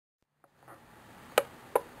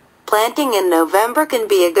Planting in November can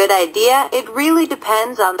be a good idea. It really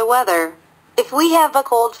depends on the weather. If we have a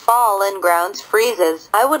cold fall and ground freezes,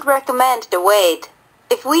 I would recommend to wait.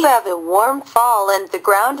 If we have a warm fall and the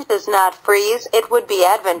ground does not freeze, it would be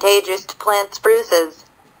advantageous to plant spruces.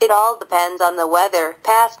 It all depends on the weather.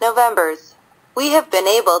 Past Novembers, we have been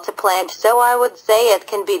able to plant, so I would say it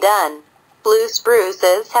can be done. Blue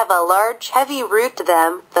spruces have a large, heavy root to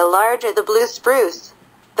them. The larger the blue spruce,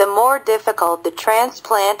 the more difficult to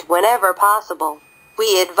transplant whenever possible.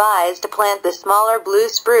 We advise to plant the smaller blue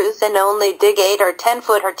spruce and only dig 8 or 10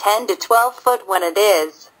 foot or 10 to 12 foot when it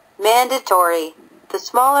is mandatory. The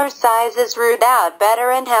smaller sizes root out better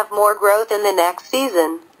and have more growth in the next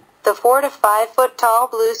season. The 4 to 5 foot tall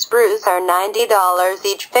blue spruce are $90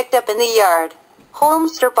 each, picked up in the yard.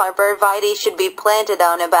 Homestead arborvitae should be planted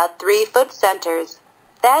on about 3 foot centers.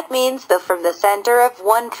 That means from the center of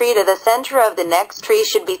one tree to the center of the next tree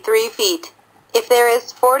should be 3 feet. If there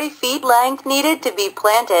is 40 feet length needed to be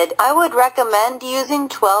planted, I would recommend using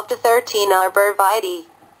 12 to 13 arborvitae.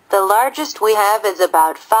 The largest we have is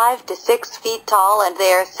about 5 to 6 feet tall and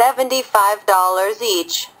they are $75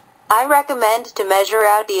 each. I recommend to measure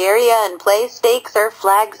out the area and place stakes or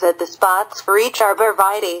flags at the spots for each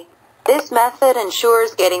arborvitae. This method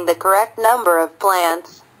ensures getting the correct number of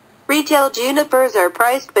plants. Retail junipers are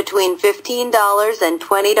priced between $15 and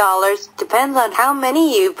 $20, depends on how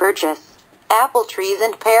many you purchase. Apple trees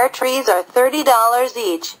and pear trees are $30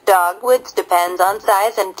 each. Dogwoods depends on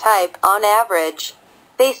size and type. On average,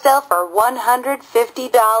 they sell for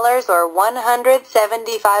 $150 or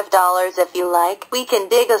 $175 if you like. We can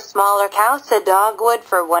dig a smaller Causa dogwood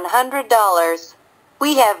for $100.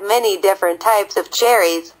 We have many different types of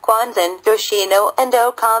cherries. Kwanzan, Yoshino, and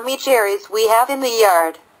Okami cherries we have in the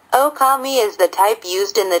yard. Okami is the type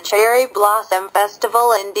used in the Cherry Blossom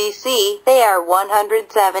Festival in DC. They are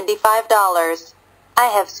 $175. I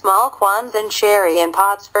have small Kwanzan cherry in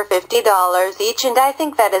pots for $50 each, and I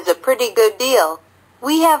think that is a pretty good deal.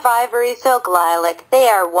 We have ivory silk lilac. They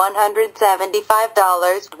are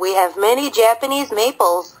 $175. We have many Japanese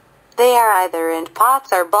maples. They are either in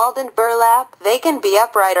pots or balled in burlap. They can be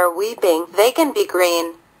upright or weeping. They can be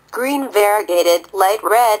green, variegated, light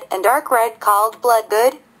red, and dark red called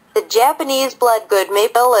bloodgood. The Japanese bloodgood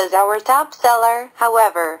maple is our top seller.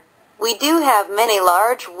 However, we do have many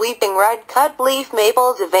large weeping red cut leaf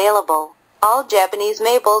maples available. All Japanese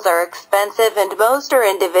maples are expensive and most are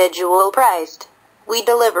individual priced. We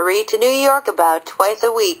deliver to New York about twice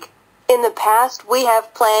a week. In the past we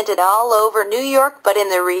have planted all over New York, but in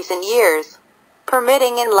the recent years,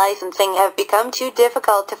 permitting and licensing have become too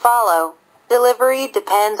difficult to follow. Delivery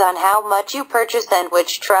depends on how much you purchase and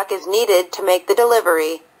which truck is needed to make the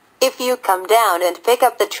delivery. If you come down and pick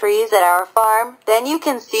up the trees at our farm, then you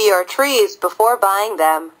can see your trees before buying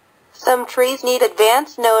them. Some trees need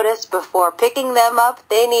advance notice before picking them up.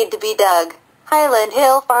 They need to be dug. Highland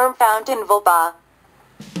Hill Farm, Fountainville, Ba.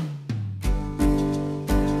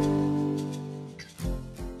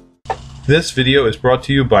 This video is brought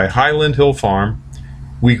to you by Highland Hill Farm.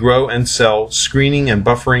 We grow and sell screening and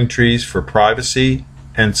buffering trees for privacy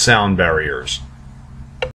and sound barriers.